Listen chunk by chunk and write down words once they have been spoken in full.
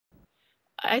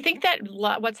I think that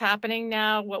what's happening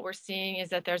now, what we're seeing is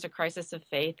that there's a crisis of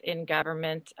faith in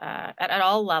government at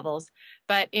all levels,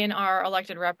 but in our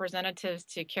elected representatives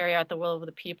to carry out the will of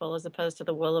the people as opposed to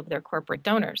the will of their corporate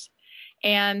donors.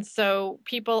 And so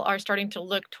people are starting to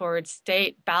look towards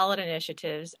state ballot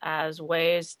initiatives as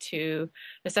ways to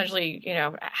essentially,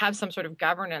 have some sort of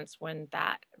governance when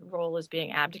that role is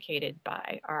being abdicated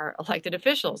by our elected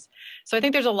officials. So I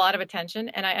think there's a lot of attention,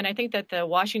 and I think that the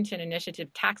Washington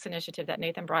initiative, tax initiative that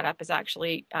Nathan brought up, is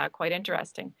actually quite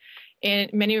interesting. In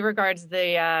many regards,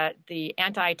 the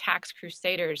anti-tax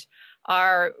crusaders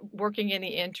are working in the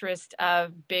interest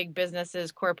of big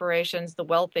businesses, corporations, the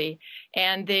wealthy,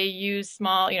 and they use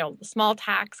small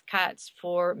tax cuts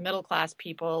for middle class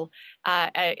people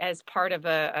as part of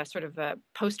a sort of a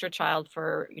poster child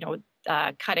for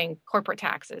cutting corporate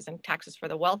taxes and taxes for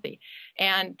the wealthy.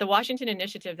 And the Washington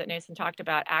initiative that Nathan talked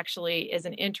about actually is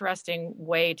an interesting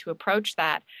way to approach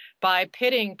that by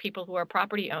pitting people who are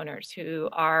property owners who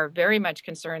are very much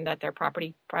concerned that their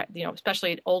property,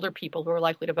 especially older people who are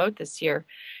likely to vote this year,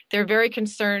 they're very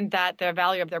concerned that the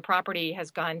value of their property has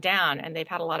gone down and they've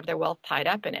had a lot of their wealth tied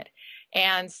up in it.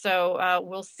 And so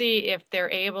we'll see if they're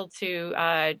able to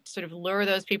sort of lure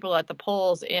those people at the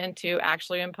polls into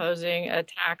actually imposing a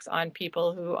tax on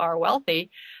people who are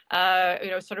wealthy,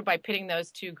 sort of by pitting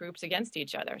those two groups against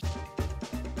each other.